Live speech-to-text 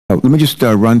Let me just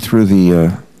run through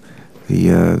the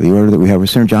order that we have.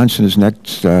 Senator Johnson is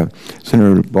next.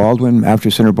 Senator Baldwin. After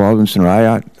Senator Baldwin, Senator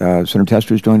Ayotte. Senator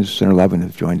Tester has joined us. Senator Levin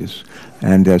has joined us.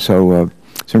 And Senator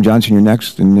Johnson, you're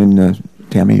next, and then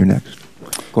Tammy, you're next.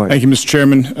 Go ahead. Thank you, Mr.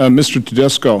 Chairman. Mr.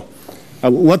 Tedesco,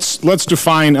 let's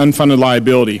define unfunded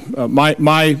liability.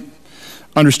 My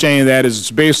understanding of that is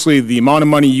it's basically the amount of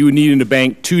money you would need in the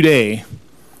bank today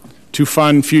to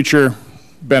fund future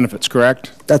benefits,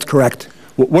 correct? That's correct.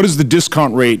 What is the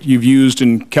discount rate you've used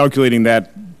in calculating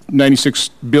that $96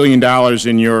 billion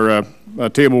in your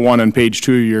Table 1 on page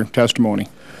 2 of your testimony?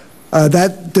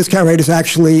 That discount rate is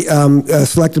actually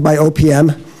selected by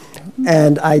OPM,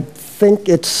 and I think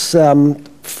it's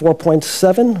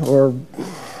 4.7, or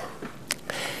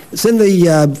it's in the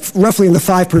roughly in the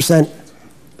 5%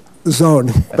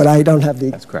 zone, but I don't have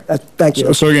the. That's correct. Thank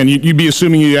you. So again, you'd be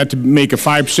assuming you had to make a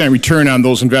 5% return on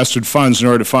those invested funds in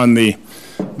order to fund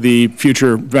the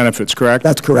future benefits, correct?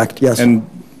 That's correct. Yes. And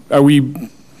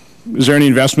is there any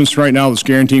investments right now that's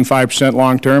guaranteeing 5%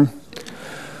 long term?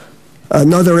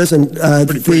 No, there isn't.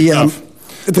 Pretty tough.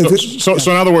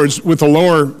 So in other words, with a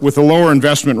lower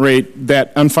investment rate,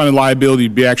 that unfunded liability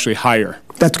would be actually higher.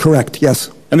 That's correct.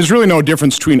 Yes. And there's really no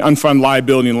difference between unfunded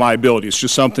liability and liability. It's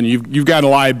just something you've got a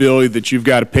liability that you've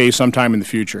got to pay sometime in the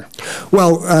future.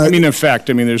 Well, in effect,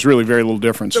 there's really very little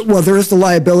difference. Well, there is the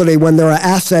liability. When there are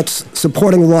assets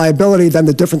supporting the liability, then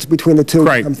the difference between the two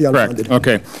becomes the unfunded.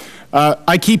 Okay.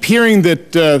 I keep hearing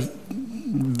that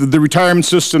the retirement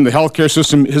system, the healthcare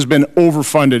system, has been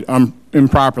overfunded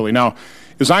improperly. Now,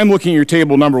 as I'm looking at your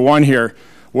table number 1 here,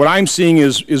 what I'm seeing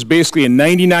is basically a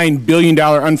 $99 billion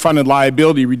unfunded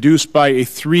liability reduced by a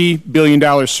 $3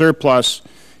 billion surplus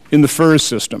in the FERS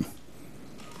system.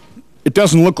 It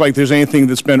doesn't look like there's anything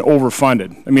that's been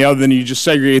overfunded. Other than you just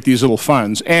segregate these little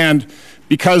funds. And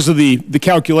because of the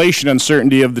calculation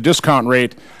uncertainty of the discount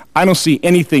rate, I don't see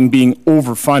anything being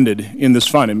overfunded in this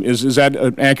fund. Is that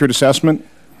an accurate assessment?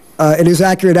 It is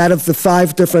accurate. Out of the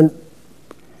 5 different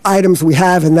items we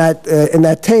have in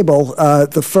that table,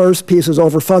 the first piece is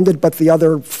overfunded, but the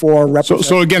other 4 represent.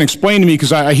 So again, explain to me,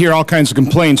 because I hear all kinds of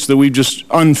complaints that we've just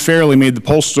unfairly made the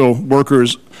postal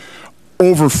workers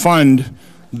overfund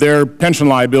their pension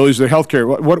liabilities, their health care.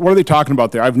 What are they talking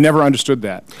about there? I've never understood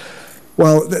that.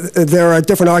 Well, there are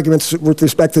different arguments with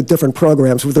respect to different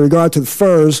programs. With regard to the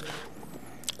FERS,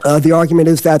 the argument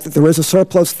is that there is a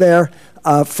surplus there.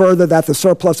 Further, that the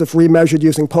surplus, if remeasured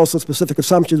using postal-specific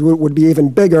assumptions, would be even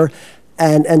bigger.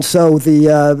 And so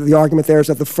the argument there is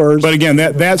that the FERS. But again,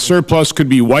 that surplus could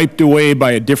be wiped away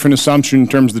by a different assumption in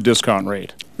terms of the discount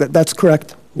rate. That's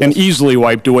correct. Yes. And easily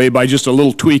wiped away by just a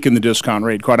little tweak in the discount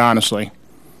rate, quite honestly.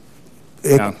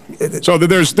 So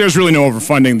there's really no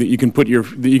overfunding that you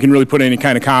can really put any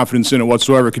kind of confidence in it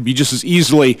whatsoever. It could be just as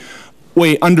easily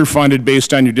way underfunded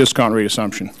based on your discount rate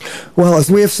assumption. Well,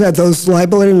 as we have said, those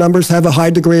liability numbers have a high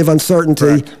degree of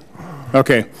uncertainty. Correct.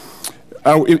 Okay.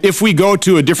 If we go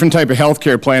to a different type of health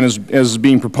care plan as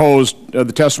being proposed, the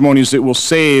testimony is that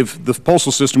the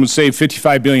postal system would save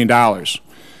 $55 billion.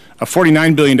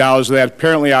 $49 billion of that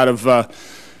apparently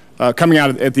coming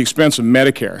out at the expense of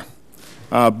Medicare.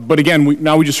 But again,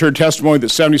 now we just heard testimony that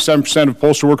 77% of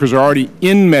postal workers are already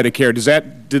in Medicare.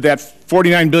 Did that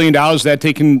 $49 billion, does that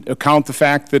take into account the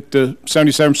fact that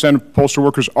 77% of postal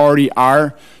workers already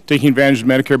are taking advantage of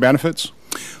Medicare benefits?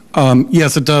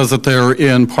 Yes, it does, that they're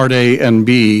in Part A and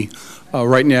B.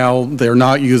 Right now, they're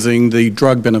not using the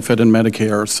drug benefit in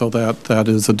Medicare, so that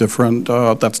is a different,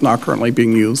 that's not currently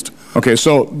being used. Okay,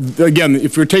 so again,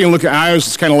 if you're taking a look at IOS,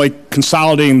 it's kind of like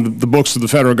consolidating the books of the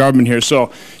federal government here.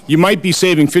 So you might be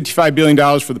saving $55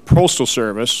 billion for the Postal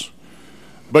Service,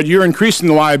 but you're increasing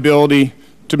the liability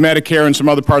to Medicare and some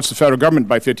other parts of the federal government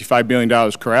by $55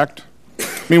 billion, correct?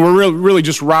 We're really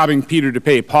just robbing Peter to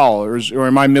pay Paul, or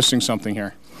am I missing something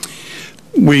here?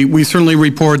 We certainly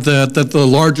report that the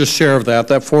largest share of that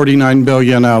 $49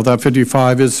 billion out of that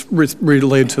 55 is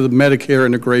related to the Medicare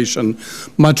integration.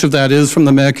 Much of that is from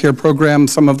the Medicare program.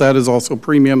 Some of that is also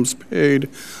premiums paid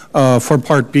for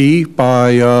Part B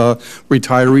by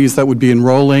retirees that would be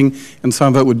enrolling, and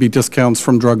some of it would be discounts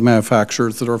from drug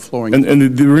manufacturers that are flowing.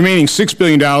 And the remaining $6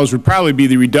 billion would probably be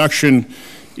the reduction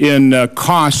in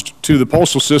cost to the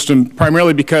postal system,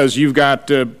 primarily because you've got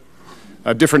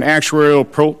different actuarial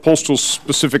postal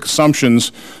specific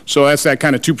assumptions. So that's that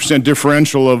kind of 2%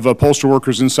 differential of postal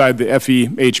workers inside the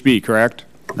FEHB, correct?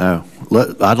 No.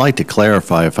 I'd like to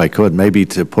clarify, if I could, maybe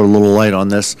to put a little light on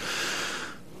this.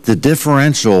 The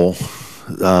differential,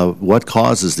 what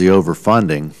causes the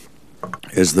overfunding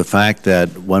is the fact that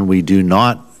when we do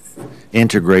not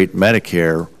integrate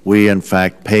Medicare we in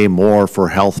fact pay more for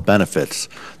health benefits.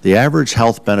 The average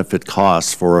health benefit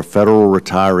cost for a federal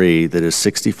retiree that is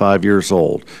 65 years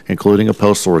old, including a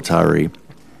postal retiree,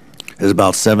 is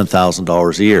about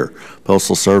 $7,000 a year.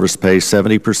 Postal Service pays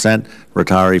 70%,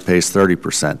 retiree pays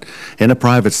 30%. In the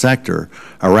private sector,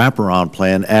 a wraparound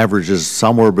plan averages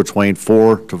somewhere between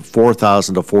 $4,000 to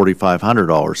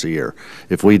 $4,500 a year.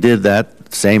 If we did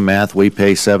that same math, we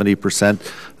pay 70%,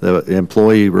 the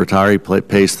employee retiree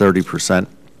pays 30%.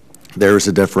 There's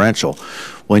a differential.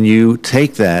 When you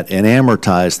take that and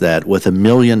amortize that with 1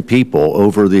 million people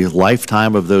over the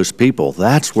lifetime of those people,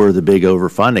 that's where the big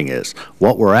overfunding is.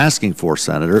 What we're asking for,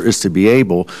 Senator, is to be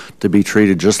able to be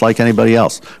treated just like anybody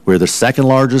else. We're the second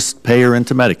largest payer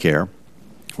into Medicare.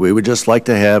 We would just like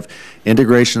to have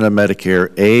integration of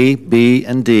Medicare A, B,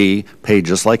 and D paid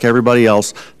just like everybody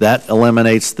else. That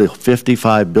eliminates the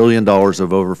 $55 billion of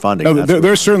overfunding. No,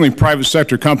 there are certainly private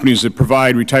sector companies that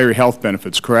provide retiree health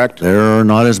benefits, correct? There are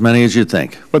not as many as you'd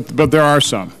think. But there are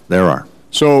some. There are.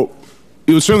 So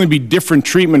it would certainly be different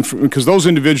treatment because those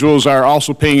individuals are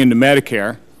also paying into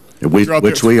Medicare.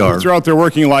 Which we are. Throughout their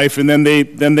working life, and then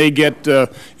they get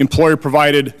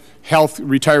employer-provided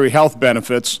retiree health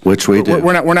benefits, which we do.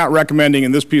 We're not recommending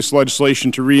in this piece of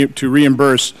legislation to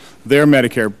reimburse their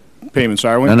Medicare payments,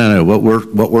 are we? No.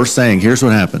 What we're saying, here's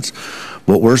what happens.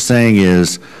 What we're saying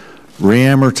is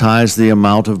re-amortize the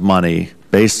amount of money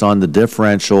based on the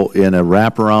differential in a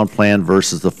wraparound plan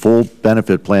versus the full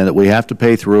benefit plan that we have to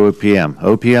pay through OPM.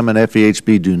 OPM and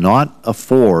FEHB do not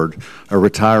afford a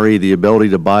retiree the ability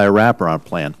to buy a wraparound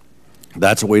plan.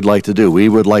 That's what we'd like to do. We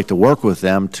would like to work with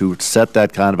them to set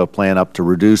that kind of a plan up to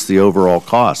reduce the overall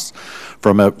costs.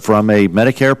 From a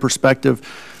Medicare perspective,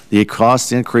 the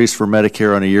cost increase for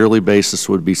Medicare on a yearly basis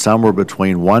would be somewhere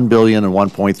between $1 billion and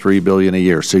 $1.3 billion a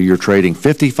year. So you're trading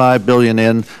 $55 billion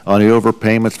in on the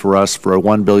overpayments for us for a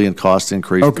 $1 billion cost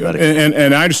increase for Medicare.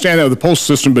 And I understand that with the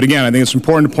postal system, but again, I think it's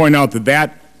important to point out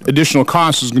that additional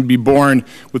cost is going to be borne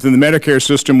within the Medicare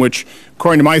system, which,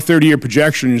 according to my 30-year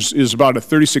projection, is about a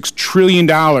 $36 trillion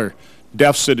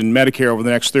deficit in Medicare over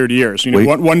the next 30 years. You know,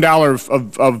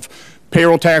 $1 of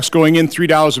payroll tax going in,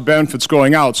 $3 of benefits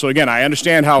going out. So again, I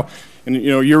understand how, and you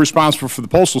know, you're responsible for the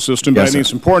postal system, but I think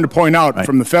it's important to point out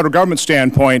from the federal government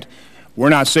standpoint, we're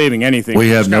not saving anything. We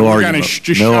have no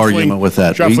argument with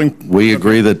that. We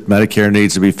agree that Medicare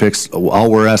needs to be fixed.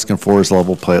 All we're asking for is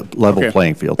level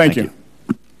playing field. Thank you.